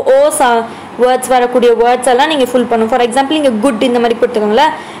 வேர்ட்ஸ் வரக்கூடிய வேர்ட்ஸ் எல்லாம் நீங்கள் ஃபுல் பண்ணும். ஃபார் எக்ஸாம்பிள் இங்கே குட் இந்த மாதிரி கொடுத்துக்கோங்களே,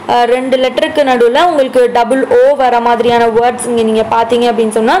 2 லெட்டருக்கு நடுவில் உங்களுக்கு டபுள் ஓ வர மாதிரியான வேர்ட்ஸ் இங்கே நீங்கள் பார்த்தீங்க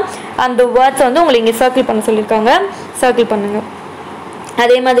அப்படின்னு சொன்னால் அந்த வேர்ட்ஸை வந்து உங்களை இங்கே சர்க்கிள் பண்ண சொல்லியிருக்காங்க. சர்க்கிள் பண்ணுங்கள்.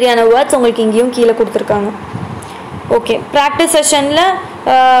 அதே மாதிரியான வேர்ட்ஸ் உங்களுக்கு இங்கேயும் கீழே கொடுத்துருக்காங்க. ஓகே. ப்ராக்டிஸ் செஷனில்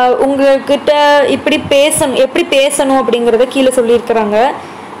உங்கள்கிட்ட எப்படி பேசணும் அப்படிங்கிறத கீழே சொல்லியிருக்கிறாங்க.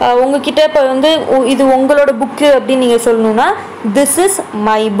 உங்ககிட்ட இப்போ வந்து இது உங்களோட புக்கு அப்படின்னு நீங்கள் சொல்லணுன்னா திஸ் இஸ்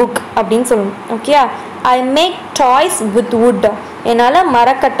மை புக் அப்படின்னு சொல்லணும். Okay. I make toys with would, என்னால்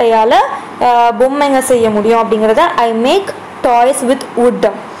மரக்கட்டையால் பொம்மைங்க செய்ய முடியும் அப்படிங்கிறத I make toys with would.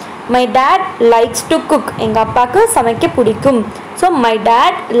 My dad likes to cook, எங்கள் அப்பாவுக்கு சமைக்க பிடிக்கும். So my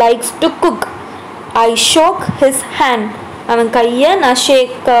dad likes to cook. I ஷோக் his hand, அவன் கையை நான்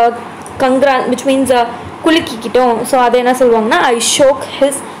விச் மீன்ஸ் குலுக்கிக்கிட்டோம். ஸோ அதை என்ன சொல்லுவாங்கன்னா ஐ ஷோக்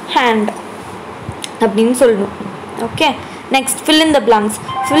ஹிஸ் ஹேண்ட் அப்படின்னு சொல்லணும். Okay. Next fill in the blanks.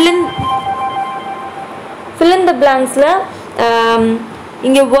 Fill in த பிளாங்க்ஸில்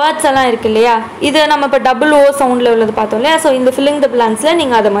இங்கே வேர்ட்ஸ் எல்லாம் இருக்கு இல்லையா, இது நம்ம இப்போ டபுள் ஓ சவுண்டில் உள்ளது பார்த்தோம் இல்லையா. ஸோ இந்த ஃபில்லிங் த பிளாங்க்ஸில்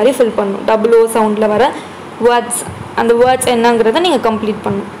நீங்கள் அதை மாதிரி ஃபில் பண்ணணும். டபுள் ஓ சவுண்டில் வர வேர்ட்ஸ், அந்த வேர்ட்ஸ் என்னங்கிறத நீங்கள் கம்ப்ளீட்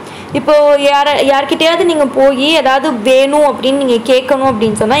பண்ணணும். இப்போது யார்கிட்டையாவது நீங்கள் போய் ஏதாவது வேணும் அப்படின்னு நீங்கள் கேட்கணும்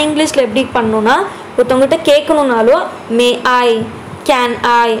அப்படின்னு சொன்னால் இங்கிலீஷில் எப்படி பண்ணணுன்னா, ஒருத்தவங்ககிட்ட கேட்கணுன்னாலோ மே ஐ, கேன்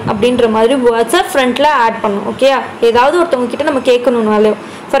ஐ அப்படின்ற மாதிரி வேர்ட்ஸை ஃப்ரண்ட்டில் ஆட் பண்ணணும். ஓகே. ஏதாவது ஒருத்தவங்ககிட்ட நம்ம கேட்கணுன்னாலோ,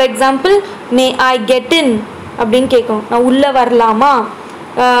 for example May I get in அப்படின்னு கேட்கணும், நான் உள்ளே வரலாமா,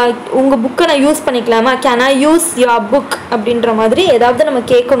 உங்கள் புக்கை நான் யூஸ் பண்ணிக்கலாமா, can I use your book அப்படின்ற மாதிரி ஏதாவது நம்ம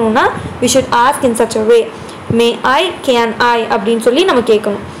கேட்கணுன்னா we should ask in such a way. May I, can I அப்படின்னு சொல்லி நம்ம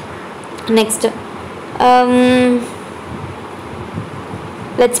கேட்கணும். நெக்ஸ்ட்டு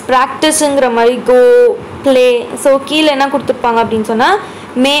லெட்ஸ் ப்ராக்டிஸுங்கிற மாதிரி கோ, ப்ளே. ஸோ கீழே என்ன கொடுத்துருப்பாங்க அப்படின்னு சொன்னால்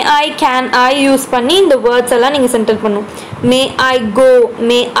மே ஐ, கேன் ஐ யூஸ் பண்ணி இந்த வேர்ட்ஸ் எல்லாம் நீங்கள் சென்டர் பண்ணணும். மே ஐ கோ,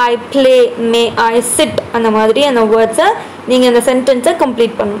 மே ஐ ப்ளே, மே ஐ சிட், அந்த மாதிரி அந்த வேர்ட்ஸை நீங்கள் அந்த சென்டென்ஸை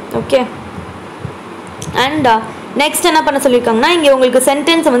கம்ப்ளீட் பண்ணணும். ஓகே. அண்ட் நெக்ஸ்ட் என்ன பண்ண சொல்லியிருக்காங்கன்னா இங்கே உங்களுக்கு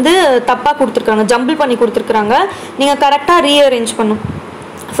சென்டென்ஸை வந்து தப்பாக கொடுத்துருக்காங்க, ஜம்பிள் பண்ணி கொடுத்துருக்குறாங்க. நீங்கள் கரெக்டாக ரீஅரேஞ்ச் பண்ணணும்.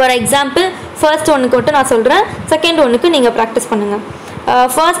 ஃபார் எக்ஸாம்பிள் ஃபர்ஸ்ட் ஒன்றுக்கு மட்டும் நான் சொல்கிறேன், செகண்ட் ஒன்றுக்கு நீங்கள் ப்ராக்டிஸ் பண்ணுங்கள்.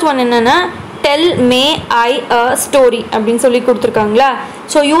 ஃபர்ஸ்ட் ஒன் என்னென்னா del May I a story அப்படின்னு சொல்லி கொடுத்துருக்காங்களா.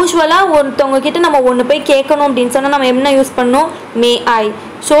 ஸோ யூஸ்வலாக ஒருத்தவங்க கிட்ட நம்ம ஒன்று போய் கேட்கணும் அப்படின்னு சொன்னால் நம்ம என்ன யூஸ் பண்ணணும், மே ஐ.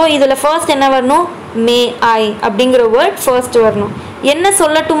 ஸோ இதில் ஃபர்ஸ்ட் என்ன வரணும், மே ஐ அப்படிங்கிற வேர்ட் ஃபர்ஸ்ட் வரணும். என்ன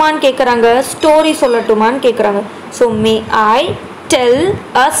சொல்லட்டுமான்னு கேட்குறாங்க, ஸ்டோரி சொல்லட்டுமான்னு கேட்குறாங்க. So May I tell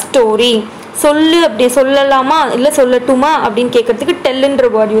a story, சொல்லு அப்படி சொல்லலாமா இல்லை சொல்லட்டுமா அப்படின்னு கேட்குறதுக்கு டெல்லுன்ற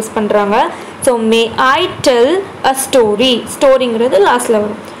வேர்ட் யூஸ் பண்ணுறாங்க. So May I tell a story, ஸ்டோரிங்கிறது லாஸ்ட்டில்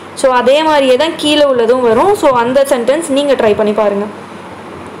வரும். ஸோ அதே மாதிரியே தான் கீழே உள்ளதும் வரும். ஸோ அந்த சென்டென்ஸ் நீங்கள் ட்ரை பண்ணி பாருங்கள்.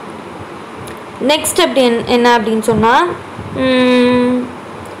 நெக்ஸ்ட் அப்படி என்ன அப்படின்னு சொன்னால்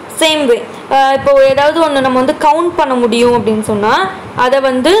சேம் வே, இப்போது ஏதாவது ஒன்று நம்ம வந்து கவுண்ட் பண்ண முடியும் அப்படின்னு சொன்னால் அதை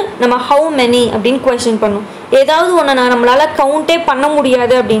வந்து நம்ம ஹவு மெனி அப்படின்னு கொஸ்டின் பண்ணணும். ஏதாவது ஒன்று நம்மளால் கவுண்டே பண்ண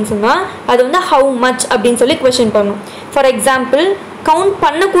முடியாது அப்படின்னு சொன்னால் அது வந்து ஹவு மச் அப்படின்னு சொல்லி கொஸ்டின் பண்ணணும். ஃபார் எக்ஸாம்பிள் கவுண்ட்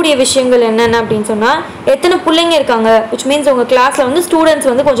பண்ணக்கூடிய விஷயங்கள் என்னென்ன அப்படின்னு சொன்னால் எத்தனை பிள்ளைங்க இருக்காங்க, விச் மீன்ஸ் உங்கள் கிளாஸில் வந்து ஸ்டூடெண்ட்ஸ்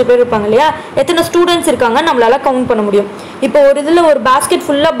வந்து கொஞ்சம் பேர் இருப்பாங்க இல்லையா, எத்தனை ஸ்டூடெண்ட்ஸ் இருக்காங்க நம்மளால் கவுண்ட் பண்ண முடியும். இப்போ ஒரு இதில் ஒரு பேஸ்கெட்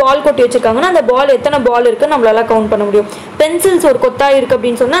ஃபுல்லாக பால் கொட்டி வச்சுருக்காங்கன்னா அந்த பால் எத்தனை பால் இருக்குன்னு நம்மளால் கவுண்ட் பண்ண முடியும். பென்சில்ஸ் ஒரு கொத்தாக இருக்குது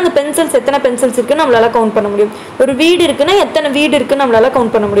அப்படின்னு சொன்னால் அந்த பென்சில்ஸ் எத்தனை பென்சில்ஸ் இருக்குன்னு நம்மளால் கவுண்ட் பண்ண முடியும். ஒரு வீடு இருக்குன்னா எத்தனை வீடு இருக்குன்னு நம்மளால்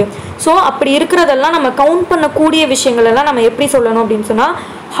கவுண்ட் பண்ண முடியும். ஸோ அப்படி இருக்கிறதெல்லாம் நம்ம கவுண்ட் பண்ணக்கூடிய விஷயங்கள் எல்லாம் நம்ம எப்படி சொல்லணும் அப்படின்னு சொன்னால்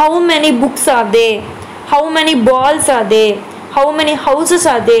how many books R they, how many balls are there, how many houses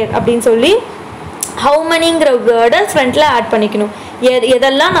are there அப்படின்னு சொல்லி how manyங்கிற வேர்டை ஃப்ரண்ட்டில் ஆட் பண்ணிக்கணும்.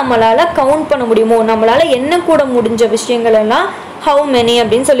 எதெல்லாம் நம்மளால் கவுண்ட் பண்ண முடியுமோ, நம்மளால் என்ன கூட முடிஞ்ச விஷயங்கள் எல்லாம் how many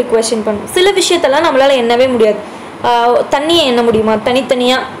அப்படின்னு சொல்லி கொஸ்டின் பண்ணணும். சில விஷயத்தெல்லாம் நம்மளால் எண்ணவே முடியாது. தண்ணியை எண்ண முடியுமா?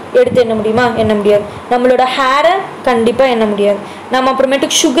 தனித்தனியாக எடுத்து எண்ண முடியுமா? எண்ண முடியாது. நம்மளோட ஹேரை கண்டிப்பாக எண்ண முடியாது. நம்ம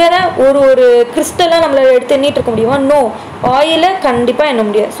அப்புறமேட்டுக்கு சுகரை ஒரு கிறிஸ்டலாக நம்மளால் எடுத்து எண்ணிட்டு இருக்க முடியுமா? நோ. ஆயிலை கண்டிப்பாக எண்ண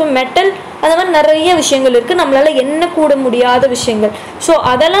முடியாது. ஸோ மெட்டல் அந்த மாதிரி நிறைய விஷயங்கள் இருக்குது நம்மளால் எண்ண கூட முடியாத விஷயங்கள். ஸோ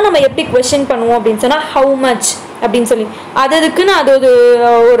அதெல்லாம் நம்ம எப்படி கொஸ்டின் பண்ணுவோம் அப்படின்னு சொன்னால் ஹவு மச் அப்படின்னு சொல்லி அதுக்குன்னு அது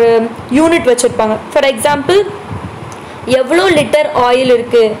ஒரு யூனிட் வச்சுருப்பாங்க. ஃபார் எக்ஸாம்பிள் எவ்வளோ லிட்டர் ஆயில்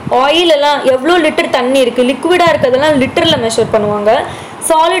இருக்குது, ஆயிலெல்லாம் எவ்வளோ லிட்டர் தண்ணி இருக்குது, லிக்விடாக இருக்கிறதெல்லாம் லிட்டரில் மெஷர் பண்ணுவாங்க,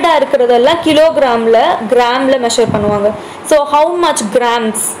 சாலிடாக இருக்கிறதெல்லாம் கிராமில் மெஷர் பண்ணுவாங்க. So how much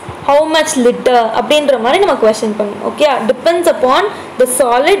grams, how much litre அப்படின்ற மாதிரி நம்ம கொஸ்டின் பண்ணுவோம். Okay, depends upon the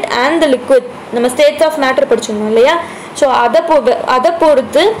solid and the liquid. நம்ம ஸ்டேட்ஸ் ஆஃப் மேட்டர் படிச்சிருந்தோம் இல்லையா? ஸோ அதை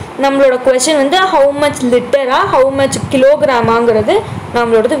பொறுத்து நம்மளோட கொஸ்டின் வந்து how much லிட்டரா how much கிலோகிராமாங்கிறது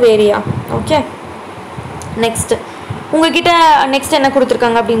நம்மளோடது வேரியா. Okay, next உங்ககிட்ட நெக்ஸ்ட் என்ன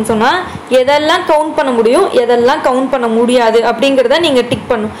கொடுத்துருக்காங்க அப்படின்னு சொன்னால் எதெல்லாம் கவுண்ட் பண்ண முடியும், எதெல்லாம் கவுண்ட் பண்ண முடியாது அப்படிங்கிறத நீங்கள் டிக்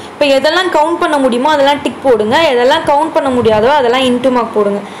பண்ணணும். இப்போ எதெல்லாம் கவுண்ட் பண்ண முடியுமோ அதெல்லாம் டிக் போடுங்க, எதெல்லாம் கவுண்ட் பண்ண முடியாதோ அதெல்லாம் இன்டூ மார்க்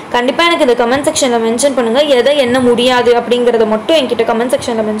போடுங்க. கண்டிப்பாக எனக்கு இந்த கமெண்ட் செக்ஷனில் மென்ஷன் பண்ணுங்கள். எதை என்ன முடியாது அப்படிங்கிறத மட்டும் என்கிட்ட கமெண்ட்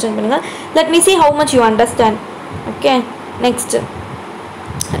செக்ஷனில் மென்ஷன் பண்ணுங்கள். Let me see how much you understand. Okay, next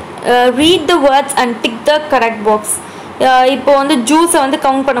read the words and tick the correct box. இப்போ வந்து ஜூஸை வந்து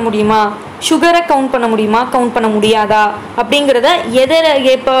கவுண்ட் பண்ண முடியுமா, சுகரை கவுண்ட் பண்ண முடியுமா, கவுண்ட் பண்ண முடியாதா அப்படிங்கிறத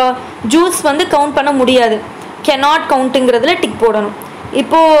இப்போ ஜூஸ் வந்து கவுண்ட் பண்ண முடியாது, cannot கவுண்ட்டுங்கிறதுல டிக் போடணும்.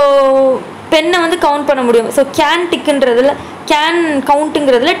 இப்போது பெண்ணை வந்து கவுண்ட் பண்ண முடியும், ஸோ கேன் டிக்குன்றதுல கேன்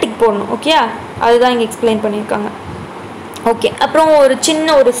கவுண்ட்டுங்கிறதுல டிக் போடணும். ஓகே, அதுதான் இங்கே எக்ஸ்பிளைன் பண்ணியிருக்காங்க. ஓகே, அப்புறம் ஒரு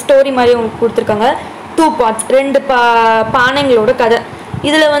சின்ன ஒரு ஸ்டோரி மாதிரி உங்களுக்கு கொடுத்துருக்காங்க. 2 parts, 2 பானைங்களோட கதை.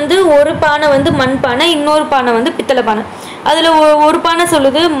 இதில் வந்து ஒரு பானை வந்து மண் பானை, இன்னொரு பானை வந்து பித்தளை பானை. அதில் ஒரு பானை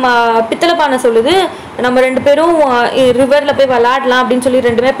சொல்லுது, பித்தளை பானை சொல்லுது நம்ம 2 பேரும் ரிவரில் போய் விளாடலாம் அப்படின்னு சொல்லி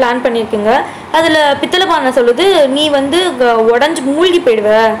 2மே பிளான் பண்ணியிருக்குங்க. அதில் பித்தளை பானை சொல்லுது நீ வந்து உடஞ்சி மூழ்கி போயிடுவ,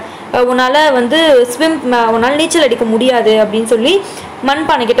 உன்னால் வந்து உன்னால் நீச்சல் அடிக்க முடியாது அப்படின்னு சொல்லி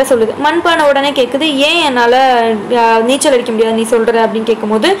மண்பானை கிட்ட சொல்லுது. மண்பானை உடனே கேட்குது ஏன் என்னால் நீச்சல் அடிக்க முடியாது நீ சொல்கிற அப்படின்னு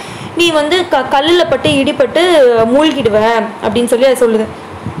கேட்கும்போது நீ வந்து கல்லில் பட்டு இடிப்பட்டு மூழ்கிடுவ அப்படின்னு சொல்லி அது சொல்லுது.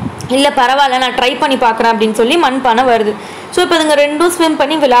 இல்லை பரவாயில்ல நான் ட்ரை பண்ணி பார்க்குறேன் அப்படின்னு சொல்லி மண்பானை வருது. ஸோ இப்போ இதுங்க 2ம் ஸ்விம்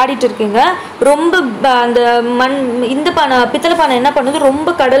பண்ணி விளையாடிட்டு இருக்குங்க. ரொம்ப அந்த இந்த பானை பித்தளை பானை என்ன பண்ணுது, ரொம்ப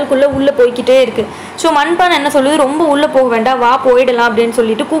கடலுக்குள்ளே உள்ளே போய்கிட்டே இருக்குது. ஸோ மண்பானை என்ன சொல்லுது, ரொம்ப உள்ளே போக வேண்டாம் வா போயிடலாம் அப்படின்னு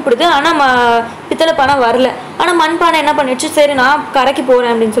சொல்லிட்டு கூப்பிடுது. ஆனால் பித்தளை பானை வரல. ஆனால் மண்பானை என்ன பண்ணிடுச்சு, சரி நான் கரைக்கு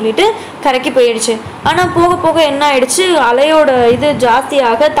போகிறேன் அப்படின்னு சொல்லிட்டு கரைக்கு போயிடுச்சு. ஆனால் போக போக என்ன ஆயிடுச்சு, அலையோட இது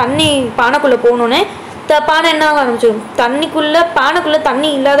ஜாஸ்தியாக தண்ணி பானைக்குள்ளே போகணுன்னே பானை என்ன ஆக ஆரம்பிச்சிடும், பானைக்குள்ளே தண்ணி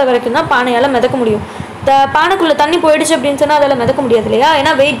இல்லாத வரைக்கும் தான் பானையால் மிதக்க முடியும். பானைக்குள்ளே தண்ணி போயிடுச்சு அப்படின்னு சொன்னால் அதில் மிதக்க முடியாது இல்லையா,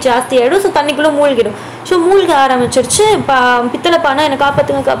 ஏன்னா வெயிட் ஜாஸ்தி ஆகிடும். ஸோ தண்ணிக்குள்ளே மூழ்கிடும். ஸோ மூழ்க ஆரம்பிச்சிருச்சு. பித்தளை பானை என்னை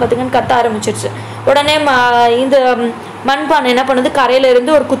காப்பாற்றுங்கன்னு கத்த ஆரம்பிச்சிருச்சு. உடனே இந்த மண்பானை என்ன பண்ணுது,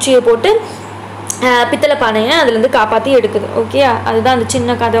 கரையிலேருந்து ஒரு குச்சியை போட்டு பித்தளை பானையை அதுலேருந்து காப்பாற்றி எடுக்குது. ஓகே, அதுதான் அந்த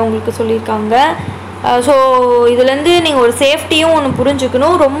சின்ன கதை உங்களுக்கு சொல்லியிருக்காங்க. ஸோ இதுலேருந்து நீங்கள் ஒரு சேஃப்டியும் ஒன்று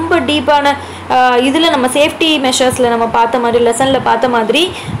புரிஞ்சுக்கணும். ரொம்ப டீப்பான இதில் நம்ம சேஃப்டி மெஷர்ஸில் நம்ம பார்த்த மாதிரி லெசனில் பார்த்த மாதிரி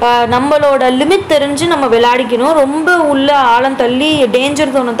நம்மளோட லிமிட் தெரிஞ்சு நம்ம விளையாடிக்கணும். ரொம்ப உள்ள ஆழம் தள்ளி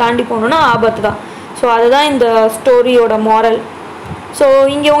டேஞ்சர் ஜோனை தாண்டி போகணுன்னா ஆபத்து தான். ஸோ அதுதான் இந்த ஸ்டோரியோட மாரல். ஸோ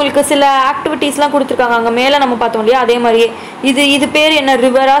இங்கே உங்களுக்கு சில ஆக்டிவிட்டீஸ்லாம் கொடுத்துருக்காங்க. அங்கே மேலே நம்ம பார்த்தோம் இல்லையா, அதே மாதிரியே இது பேர் என்ன,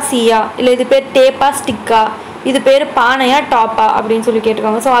 ரிவரா சீயா, இல்லை இது பேர் டேப்பா ஸ்டிக்கா, இது பேர் பானையா டாப்பா அப்படின்னு சொல்லி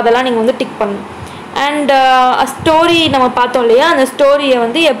கேட்டிருக்காங்க. ஸோ அதெல்லாம் நீங்கள் வந்து டிக் பண்ணணும். அண்ட் ஸ்டோரி நம்ம பார்த்தோம் இல்லையா, அந்த ஸ்டோரியை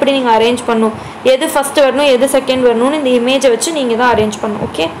வந்து எப்படி நீங்கள் அரேஞ்ச் பண்ணணும், எது ஃபஸ்ட்டு வரணும் எது செகண்ட் வரணும்னு இந்த இமேஜை வச்சு நீங்கள் தான் அரேஞ்ச் பண்ணணும்.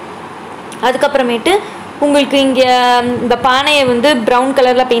 ஓகே, அதுக்கப்புறமேட்டு உங்களுக்கு இங்கே இந்த பானையை வந்து ப்ரௌன்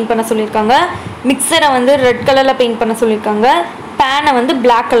கலரில் பெயிண்ட் பண்ண சொல்லியிருக்காங்க, மிக்சரை வந்து ரெட் கலரில் பெயிண்ட் பண்ண சொல்லியிருக்காங்க, பேனை வந்து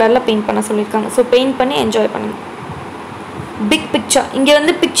பிளாக் கலரில் பெயிண்ட் பண்ண சொல்லியிருக்காங்க. ஸோ பெயிண்ட் பண்ணி என்ஜாய் பண்ணுங்கள். பிக் பிக்சர், இங்கே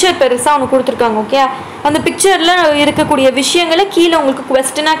வந்து பிக்சர் பெருசாக ஒன்று கொடுத்துருக்காங்க. ஓகே, அந்த பிக்சரில் இருக்கக்கூடிய விஷயங்களை கீழே உங்களுக்கு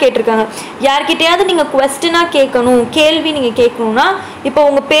குவெஸ்டனாக கேட்டிருக்காங்க. யார்கிட்டையாவது நீங்கள் குவெஸ்டனாக கேட்கணும், கேள்வி நீங்கள் கேட்கணுன்னா இப்போ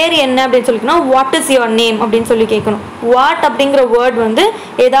உங்கள் பேர் என்ன அப்படின்னு சொல்லிக்கணும், வாட் இஸ் யுவர் நேம் அப்படின்னு சொல்லி கேட்கணும். வாட் அப்படிங்கிற வேர்ட் வந்து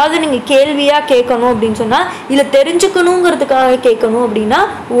ஏதாவது நீங்கள் கேள்வியாக கேட்கணும் அப்படின்னு சொன்னால் இல்லை தெரிஞ்சுக்கணுங்கிறதுக்காக கேட்கணும் அப்படின்னா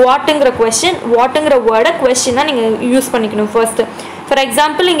வாட்டுங்கிற வாட்டுங்கிற வேர்டை குவெஸ்டனாக நீங்கள் யூஸ் பண்ணிக்கணும் ஃபர்ஸ்ட்டு. ஃபார்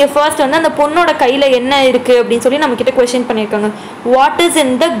எக்ஸாம்பிள் இங்கே ஃபர்ஸ்ட் வந்து அந்த பொண்ணோட கையில் என்ன இருக்குது அப்படின்னு சொல்லி நம்மக்கிட்ட கொஸ்டின் பண்ணியிருக்காங்க. What is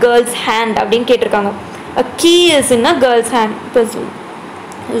in the girls hand அப்படின்னு கேட்டிருக்காங்க. Key is in a girls hand. இப்போ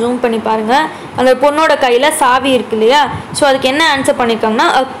ஜூம் பண்ணி பாருங்கள். அந்த பொண்ணோட கையில் சாவி இருக்கு இல்லையா? ஸோ அதுக்கு என்ன ஆன்சர் பண்ணியிருக்காங்கன்னா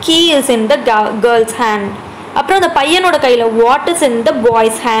a key is in the girl's hand. அப்புறம் அந்த பையனோட கையில் what is in the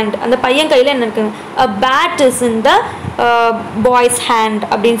boy's hand. அந்த பையன் கையில் என்ன இருக்குங்க? a bat is in the boy's hand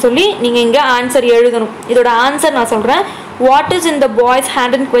அப்படின்னு சொல்லி நீங்கள் இங்கே ஆன்சர் எழுதணும். இதோட ஆன்சர் நான் சொல்கிறேன். what is in the boy's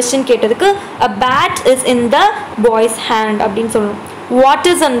hand in question கேட்டதுக்கு a bat is in the boy's hand அப்படின்னு சொல்லணும். what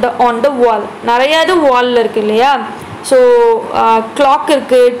is on the wall, நிறையா இது வாலில் இருக்குது இல்லையா? ஸோ கிளாக்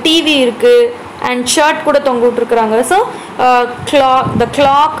இருக்குது, டிவி இருக்குது, அண்ட் ஷர்ட் கூட தொங்க விட்டுருக்குறாங்க. So the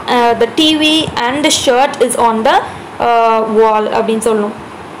clock, the TV and the shirt is on the wall அப்படின்னு சொல்லணும்.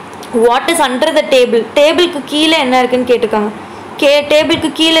 what is under the table, டேபிளுக்கு கீழே என்ன இருக்குன்னு கேட்டிருக்காங்க.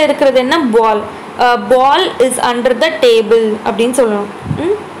 டேபிளுக்கு கீழே இருக்கிறது என்ன? பால். ball is under the table அப்படின்னு சொல்லணும்.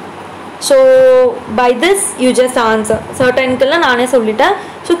 So by this you just answer. சர்டனுக்கெல்லாம் நானே சொல்லிட்டேன்.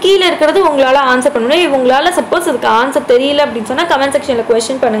 ஸோ கீழே இருக்கிறது உங்களால் ஆன்சர் பண்ண முடியும். உங்களால் சப்போஸ் அதுக்கு ஆன்சர் தெரியல அப்படின்னு சொன்னால் கமெண்ட் செக்ஷனில்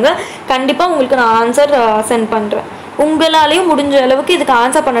கொஸ்டின் பண்ணுங்கள். கண்டிப்பாக உங்களுக்கு நான் ஆன்சர் சென்ட் பண்ணுறேன். உங்களாலேயும் முடிஞ்ச அளவுக்கு இதுக்கு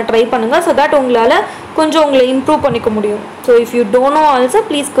ஆன்சர் பண்ண ட்ரை பண்ணுங்கள். ஸோ தட் உங்களால் கொஞ்சம் உங்களை இம்ப்ரூவ் பண்ணிக்க முடியும். So if you don't know also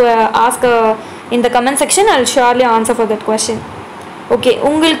please ask in the comment section. I will ஷுர்லி answer for that question. Okay,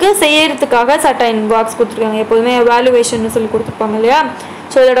 உங்களுக்கு செய்யறதுக்காக சர்டைன் பாக்ஸ் கொடுத்துருக்காங்க. எப்போதுமே எவாலுவேஷன் சொல்லி கொடுத்துருப்பாங்க இல்லையா?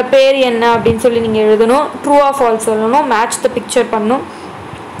 ஸோ இதோட பேர் என்ன அப்படின்னு சொல்லி நீங்கள் எழுதணும். ட்ரூ ஆர் ஃபால்ஸ் சொல்லணும். மேட்ச் த பிக்சர் பண்ணணும்.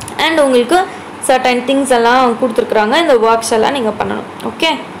 அண்ட் உங்களுக்கு சர்டைன் திங்ஸ் எல்லாம் கொடுத்துருக்குறாங்க. இந்த ஒர்க்ஸ் எல்லாம் நீங்கள் பண்ணணும்.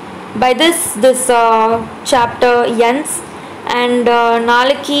 Okay, by this chapter ends. And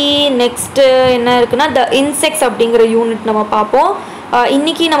நாளைக்கு நெக்ஸ்ட்டு என்ன இருக்குன்னா த இன்செக்ட்ஸ் அப்படிங்கிற யூனிட் நம்ம பார்ப்போம்.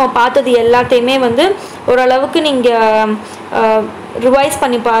 இன்றைக்கி நம்ம பார்த்தது எல்லாத்தையுமே வந்து ஓரளவுக்கு நீங்கள் ரிவைஸ்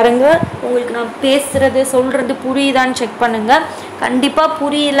பண்ணி பாருங்கள். உங்களுக்கு நான் பேசுகிறது சொல்கிறது புரியுதான்னு செக் பண்ணுங்கள். கண்டிப்பாக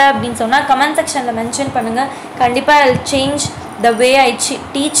புரியல அப்படின்னு சொன்னால் கமெண்ட் செக்ஷனில் மென்ஷன் பண்ணுங்கள். கண்டிப்பாக I change the way I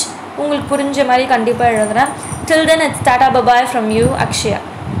teach. உங்களுக்கு புரிஞ்ச மாதிரி கண்டிப்பாக எழுதுகிறேன். டில் then it's Tata bye bye from you Akshaya.